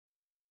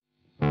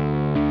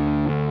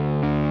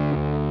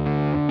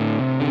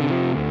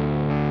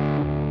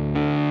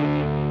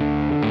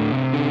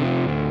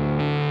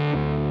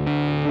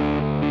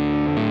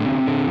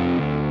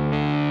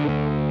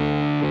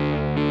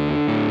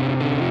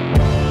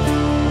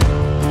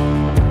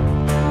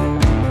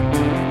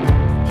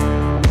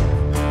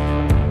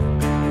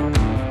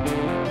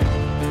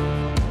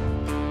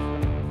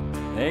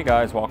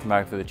guys, welcome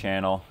back to the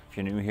channel. If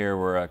you're new here,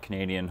 we're a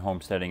Canadian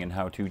homesteading and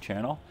how-to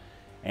channel.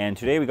 And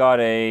today we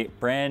got a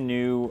brand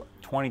new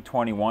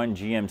 2021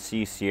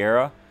 GMC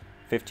Sierra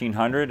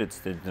 1500. It's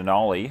the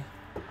Denali.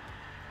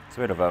 It's a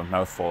bit of a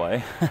mouthful,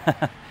 eh?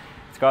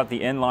 It's got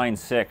the inline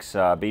 6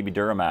 baby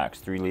Duramax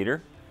 3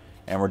 liter.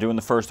 And we're doing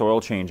the first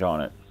oil change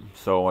on it.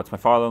 So it's my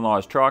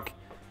father-in-law's truck.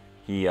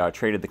 He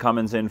traded the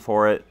Cummins in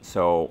for it,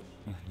 so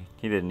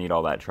he didn't need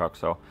all that truck.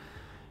 So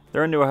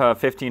they're into a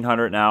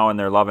 1500 now and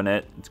they're loving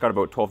it. It's got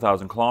about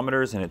 12,000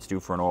 kilometers and it's due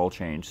for an oil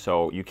change.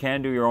 So you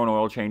can do your own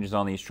oil changes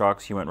on these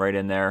trucks. He went right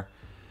in there.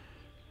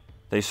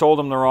 They sold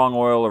them the wrong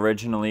oil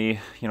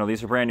originally. You know,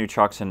 these are brand new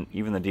trucks and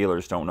even the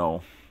dealers don't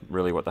know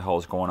really what the hell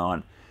is going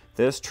on.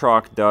 This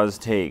truck does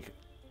take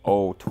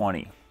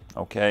 020,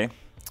 okay?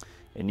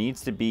 It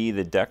needs to be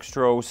the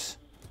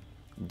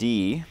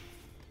dextrosD.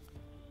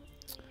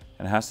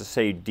 And it has to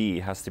say D,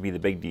 it has to be the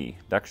big D.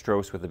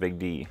 Dextrose with a big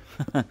D.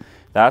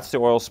 That's the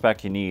oil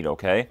spec you need,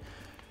 okay?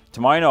 To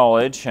my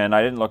knowledge, and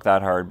I didn't look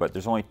that hard, but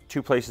there's only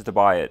 2 places to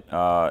buy it.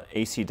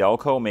 AC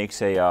Delco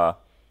makes a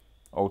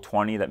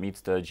 020 that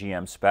meets the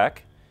GM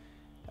spec.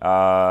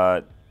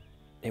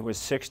 It was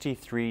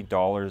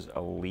 $63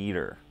 a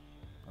liter,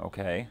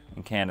 okay,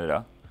 in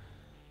Canada.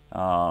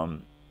 You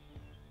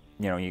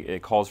know,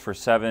 it calls for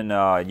 7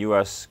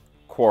 US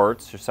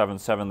quarts, or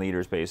 7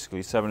 liters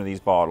basically, 7 of these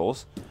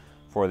bottles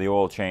for the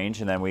oil change.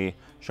 And then we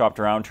shopped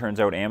around, turns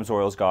out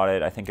AMSOIL's got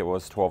it. I think it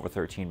was 12 or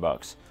 13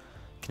 bucks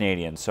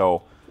Canadian.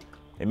 So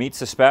it meets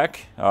the spec.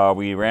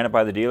 We ran it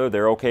by the dealer,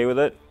 they're okay with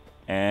it.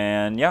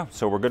 And yeah,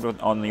 so we're good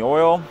on the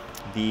oil.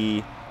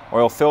 The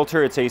oil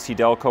filter, it's AC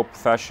Delco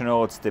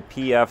Professional. It's the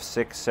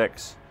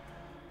PF66,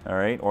 all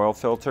right, oil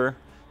filter.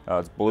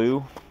 It's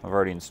blue, I've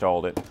already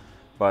installed it.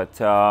 But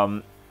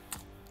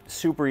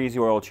super easy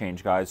oil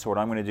change, guys. So what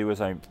I'm gonna do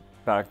is I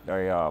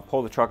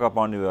pull the truck up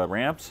onto the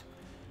ramps.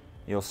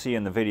 You'll see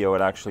in the video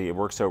it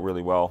works out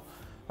really well.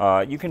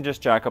 You can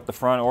just jack up the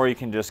front or you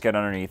can just get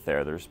underneath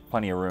there. There's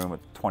plenty of room with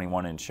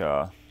 21-inch,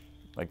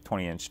 like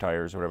 20-inch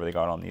tires or whatever they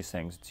got on these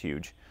things. It's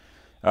huge.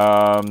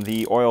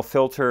 The oil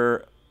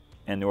filter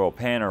and the oil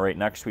pan are right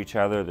next to each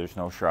other. There's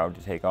no shroud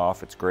to take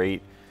off. It's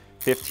great.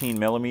 15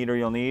 millimeter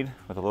you'll need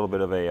with a little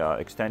bit of a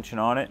extension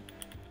on it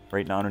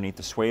right underneath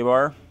the sway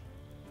bar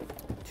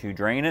to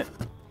drain it.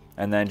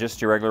 And then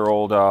just your regular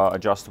old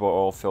adjustable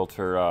oil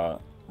filter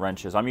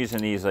wrenches. I'm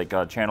using these like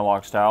channel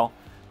lock style.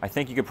 I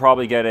think you could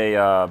probably get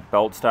a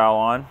belt style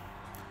on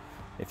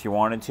if you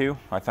wanted to.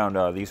 I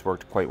found these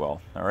worked quite well.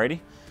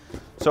 Alrighty.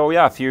 So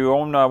yeah, if you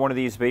own one of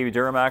these baby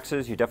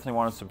Duramaxes, you definitely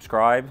want to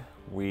subscribe.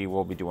 We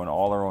will be doing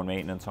all our own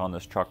maintenance on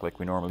this truck like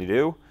we normally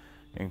do,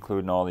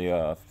 including all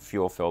the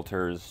fuel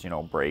filters, you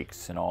know,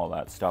 brakes and all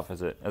that stuff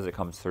as it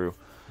comes through.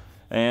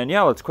 And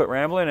yeah, let's quit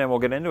rambling and we'll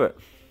get into it.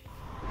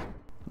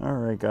 All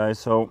right, guys.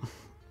 So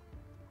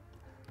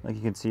like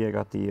you can see, I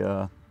got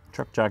the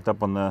truck jacked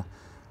up on the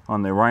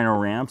Rhino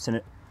ramps, and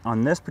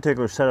on this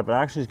particular setup it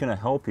actually is going to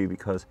help you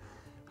because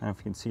I don't know if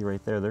you can see right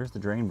there's the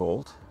drain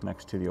bolt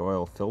next to the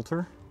oil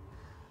filter,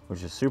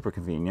 which is super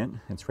convenient.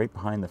 It's right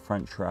behind the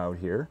front shroud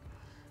here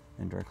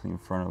and directly in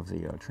front of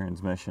the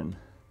transmission.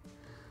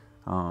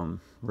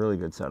 Really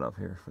good setup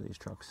here for these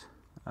trucks.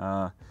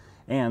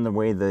 And the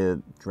way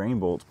the drain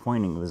bolt's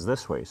pointing is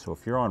this way, so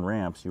if you're on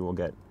ramps you will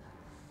get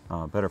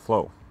better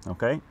flow.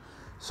 Okay,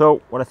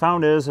 so what I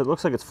found is it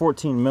looks like it's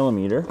 14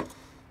 millimeter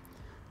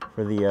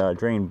for the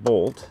drain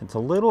bolt. It's a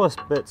little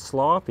bit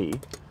sloppy,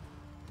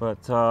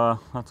 but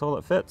that's all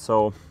that fits,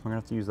 so we're gonna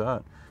have to use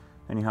that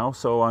anyhow.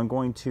 So I'm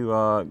going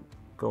to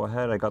go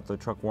ahead. I got the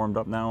truck warmed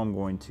up now. I'm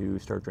going to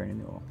start draining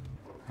the oil.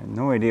 I have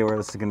no idea where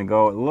this is gonna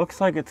go. It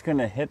looks like it's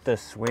gonna hit the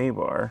sway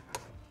bar.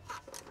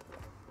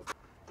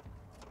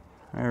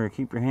 There,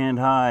 keep your hand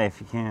high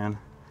if you can.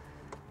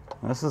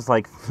 This is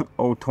like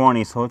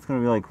 020, so it's gonna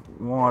be like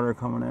water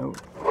coming out.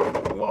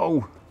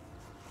 Whoa,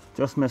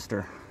 just missed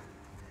her.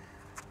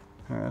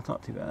 All right, that's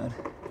not too bad.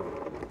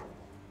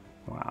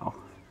 Wow.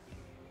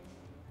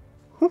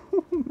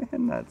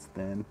 Man, that's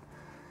thin.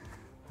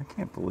 I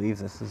can't believe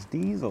this is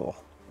diesel.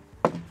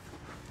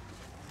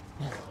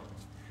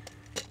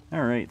 All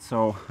right,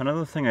 so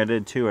another thing I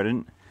did too, I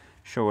didn't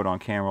show it on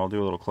camera, I'll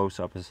do a little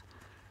close-up, is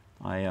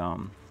I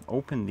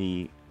opened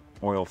the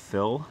oil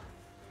fill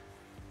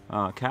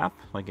cap,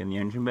 like in the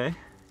engine bay.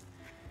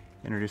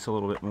 Introduce a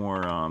little bit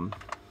more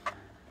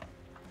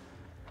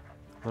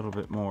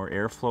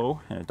airflow,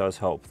 and it does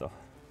help the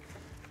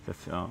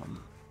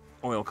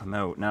oil come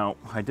out. Now,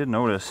 I did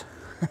notice,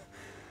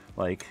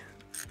 like,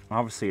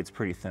 obviously it's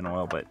pretty thin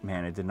oil, but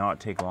man, it did not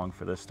take long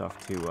for this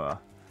stuff to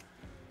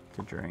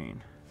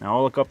drain. Now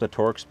I'll look up the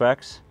torque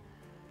specs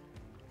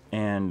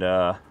and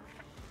let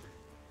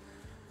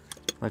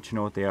you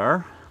know what they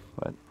are.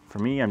 But for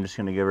me, I'm just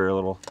gonna give her a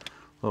little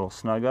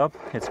snug up.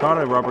 It's got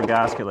a rubber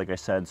gasket, like I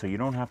said, so you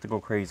don't have to go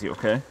crazy,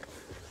 okay?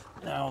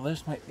 Now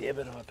this might be a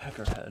bit of a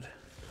peckerhead.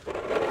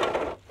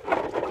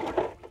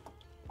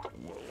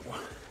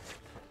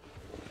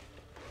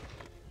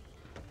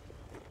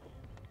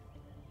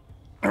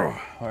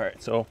 All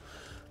right, so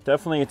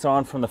definitely it's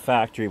on from the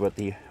factory, but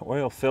the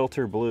oil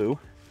filter blew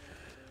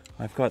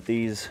I've got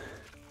these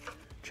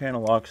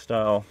channel lock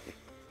style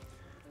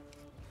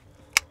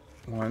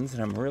ones,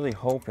 and I'm really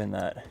hoping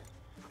that,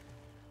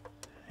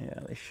 yeah,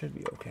 they should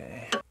be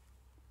okay.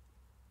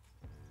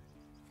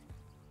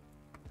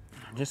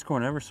 I'm just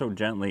going ever so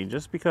gently,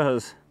 just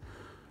because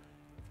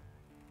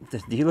the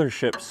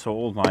dealership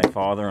sold my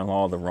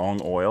father-in-law the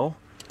wrong oil.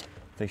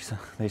 They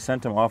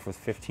sent him off with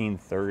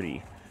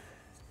 1530,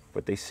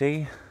 but they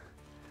say,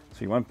 so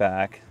he went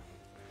back,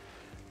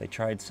 they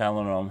tried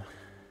selling him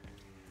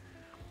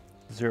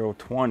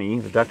 020,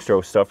 the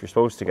dextro stuff you're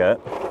supposed to get.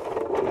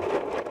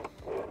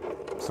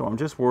 So I'm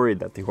just worried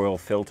that the oil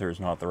filter is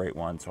not the right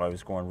one, so I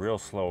was going real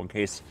slow in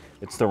case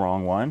it's the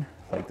wrong one,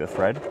 like the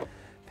thread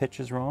pitch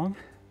is wrong.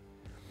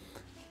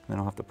 Then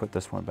I'll have to put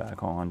this one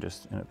back on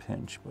just in a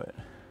pinch, but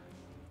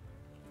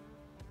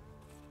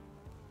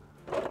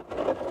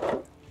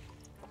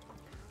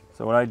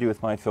so what I do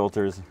with my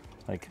filters,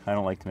 like, I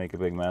don't like to make a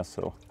big mess,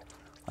 so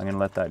I'm gonna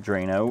let that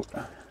drain out.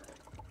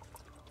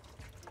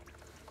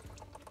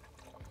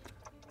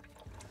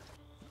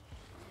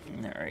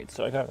 All right,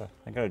 so I got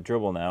a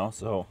dribble now,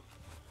 so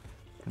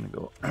I'm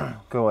gonna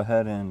go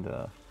ahead and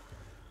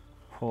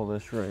pull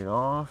this right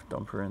off,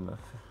 dump her in the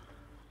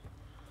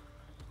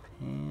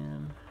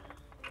pan.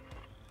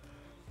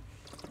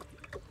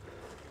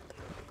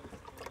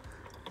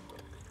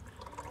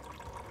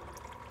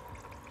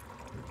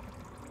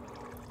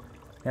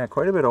 Yeah,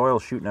 quite a bit of oil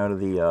shooting out of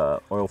the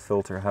oil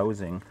filter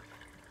housing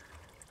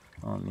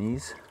on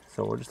these,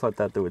 so we'll just let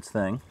that do its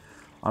thing.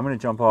 I'm going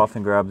to jump off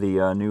and grab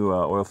the new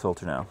oil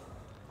filter now.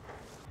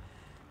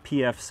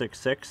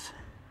 PF66.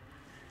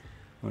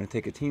 I'm going to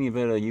take a teeny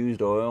bit of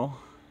used oil.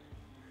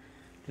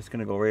 Just going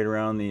to go right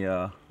around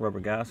the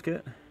rubber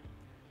gasket.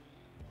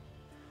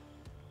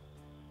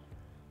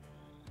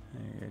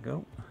 There you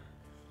go.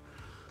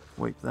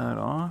 Wipe that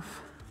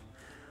off.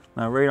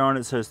 Now right on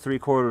it says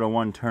 3/4 to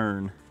 1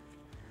 turn.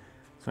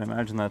 So I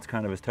imagine that's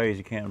kind of as tight as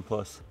you can,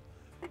 plus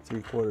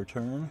 3/4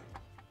 turn.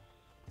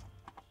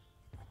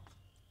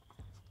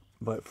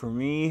 But for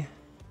me,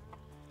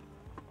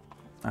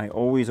 I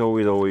always,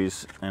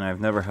 and I've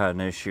never had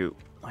an issue,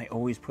 I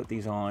always put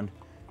these on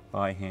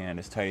by hand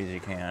as tight as you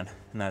can,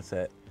 and that's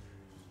it.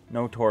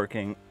 No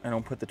torquing, I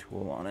don't put the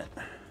tool on it.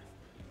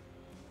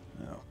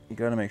 No, you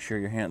gotta make sure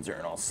your hands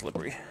aren't all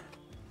slippery.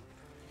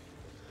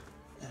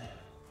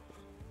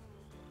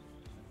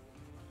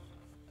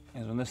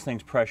 Because when this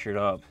thing's pressured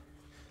up,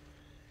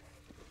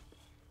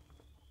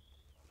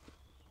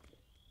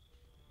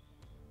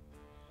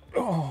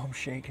 oh, I'm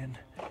shaking.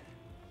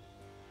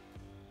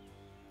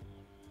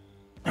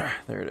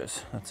 There it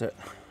is, that's it.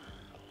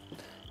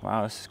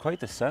 Wow, this is quite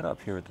the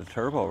setup here with the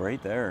turbo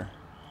right there.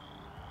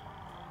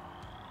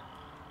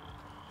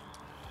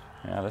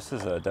 Yeah, this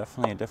is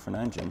definitely a different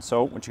engine.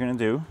 So what you're gonna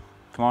do,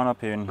 come on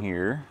up in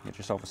here, get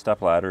yourself a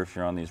step ladder if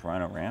you're on these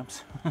Rhino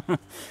ramps. Get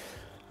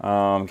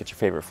your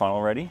favorite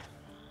funnel ready.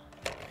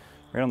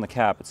 Right on the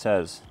cap it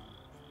says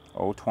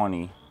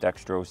 020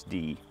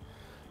 dextrosD.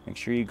 Make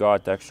sure you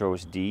got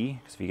dextrosD,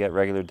 because if you get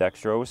regular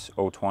dextrose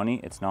 020,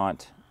 it's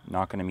not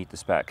gonna meet the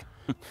spec.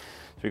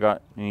 So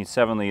you need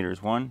 7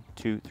 liters. 1,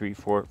 2, 3,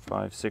 4,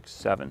 5, 6,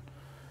 7.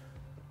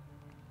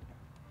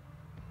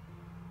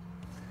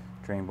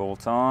 Drain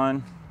bolts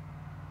on.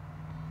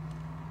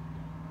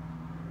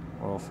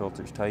 Oil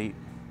filter's tight.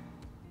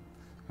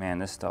 Man,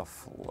 this stuff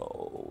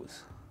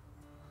flows.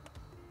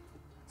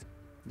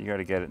 You got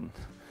to get it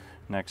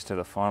next to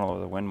the funnel or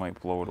the wind might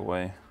blow it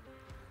away.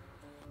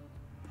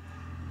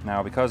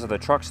 Now, because of the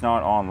truck's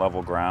not on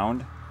level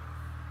ground,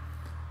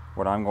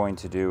 what I'm going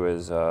to do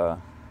is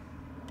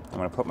I'm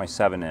going to put my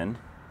 7 in,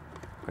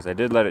 because I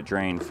did let it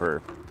drain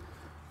for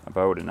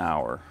about an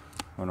hour.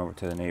 Went over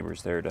to the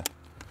neighbors there to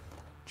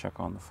check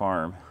on the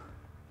farm,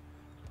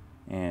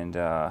 and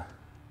so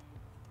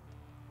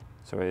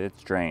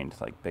it's drained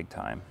like big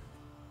time.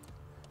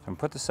 So I'm going to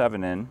put the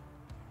 7 in,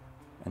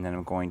 and then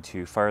I'm going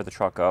to fire the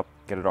truck up,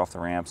 get it off the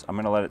ramps. I'm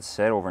going to let it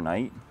sit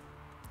overnight,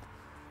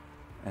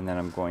 and then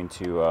I'm going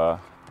to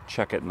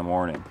check it in the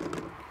morning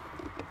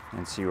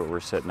and see what we're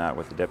sitting at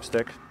with the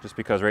dipstick, just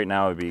because right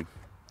now it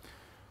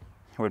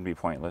wouldn't be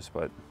pointless,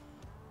 but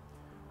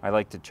I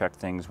like to check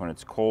things when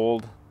it's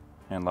cold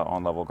and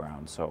on level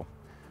ground. So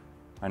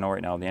I know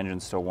right now the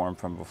engine's still warm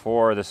from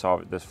before. This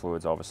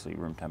fluid's obviously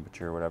room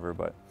temperature or whatever,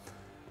 but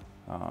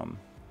you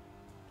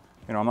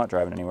know, I'm not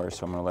driving anywhere,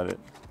 so I'm gonna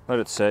let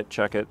it sit,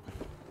 check it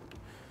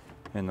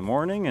in the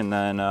morning, and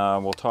then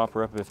we'll top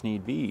her up if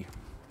need be.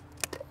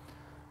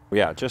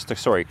 Yeah, just to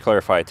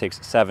clarify, it takes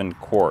 7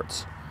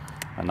 quarts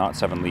and not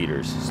 7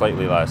 liters,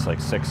 slightly less, like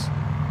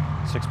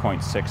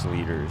 6.6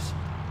 liters.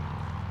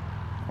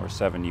 Or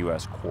 7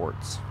 US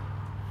quarts.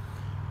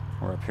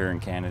 We're up here in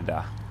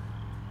Canada.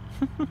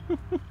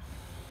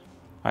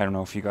 I don't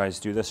know if you guys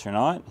do this or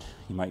not.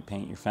 You might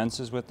paint your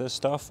fences with this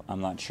stuff. I'm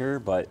not sure,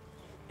 but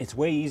it's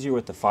way easier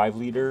with the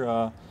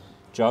 5-liter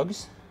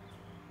jugs.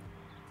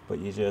 But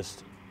you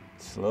just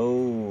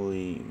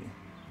slowly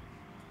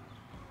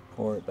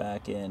pour it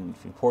back in.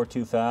 If you pour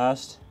too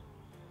fast,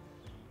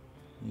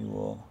 you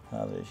will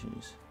have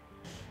issues.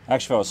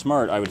 Actually, if I was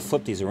smart, I would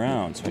flip these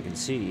around so I can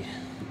see.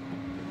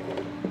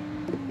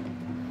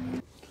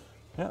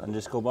 Yeah, and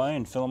just go by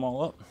and fill them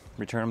all up.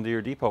 Return them to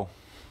your depot.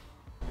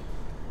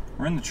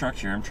 We're in the truck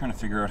here. I'm trying to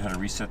figure out how to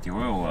reset the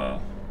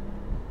oil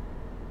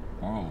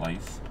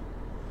life.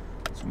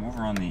 So I'm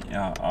over on the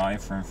I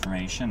for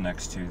information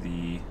next to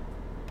the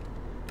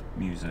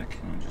music,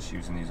 and I'm just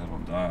using these little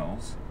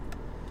dials.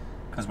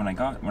 Because when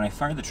I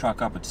fired the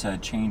truck up, it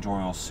said change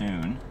oil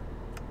soon.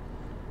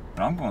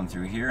 But I'm going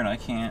through here and I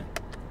can't.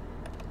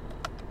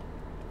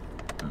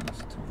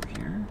 It's over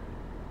here.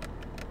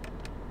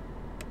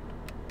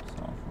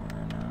 Software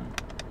and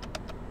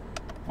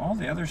all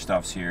the other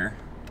stuff's here.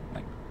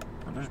 Like,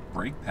 there's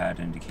brake pad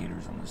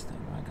indicators on this thing.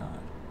 My God.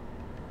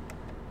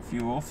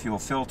 Fuel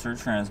filter,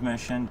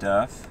 transmission,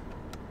 def,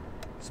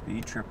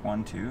 speed, trip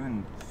 1, 2,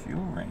 and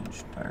fuel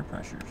range, tire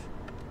pressures.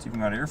 It's even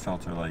got air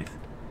filter life.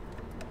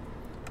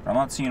 I'm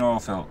not seeing oil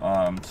fill.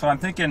 So I'm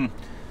thinking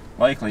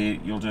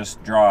likely you'll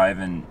just drive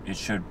and it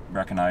should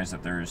recognize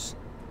that there's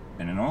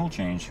been an oil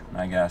change,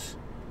 I guess.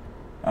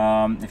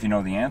 If you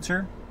know the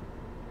answer,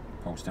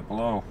 post it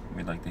below.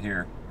 We'd like to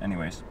hear.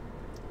 Anyways,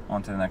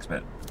 on to the next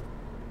bit.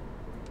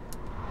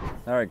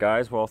 Alright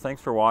guys, well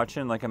thanks for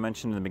watching. Like I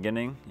mentioned in the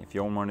beginning, if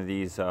you own one of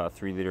these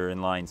 3-liter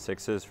inline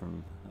 6s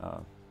from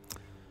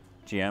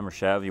GM or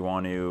Chev, you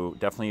want to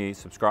definitely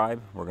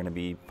subscribe. We're going to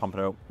be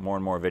pumping out more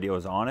and more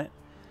videos on it.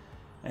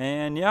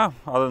 And yeah,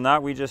 other than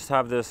that, we just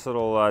have this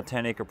little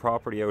 10-acre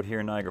property out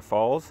here in Niagara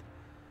Falls.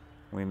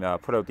 We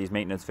put out these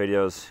maintenance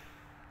videos.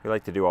 We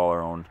like to do all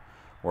our own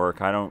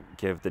work. I don't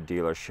give the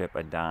dealership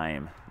a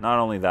dime. Not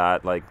only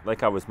that,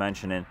 like I was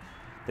mentioning,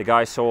 the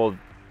guy sold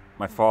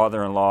my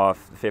father-in-law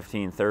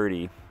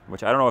 1530,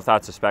 which I don't know if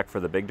that's a spec for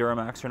the big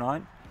Duramax or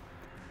not.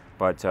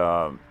 But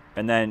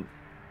and then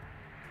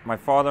my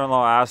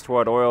father-in-law asked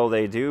what oil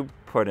they do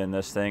put in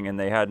this thing, and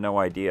they had no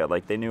idea.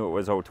 Like, they knew it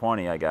was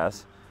 020, I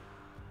guess,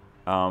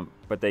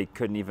 but they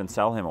couldn't even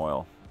sell him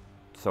oil,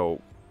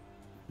 so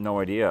no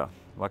idea.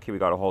 Lucky we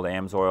got a hold of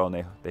AMSOIL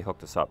and they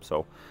hooked us up.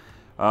 So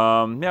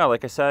yeah,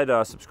 like I said,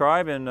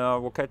 subscribe, and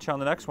we'll catch you on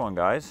the next one,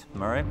 guys.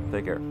 All right,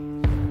 take care.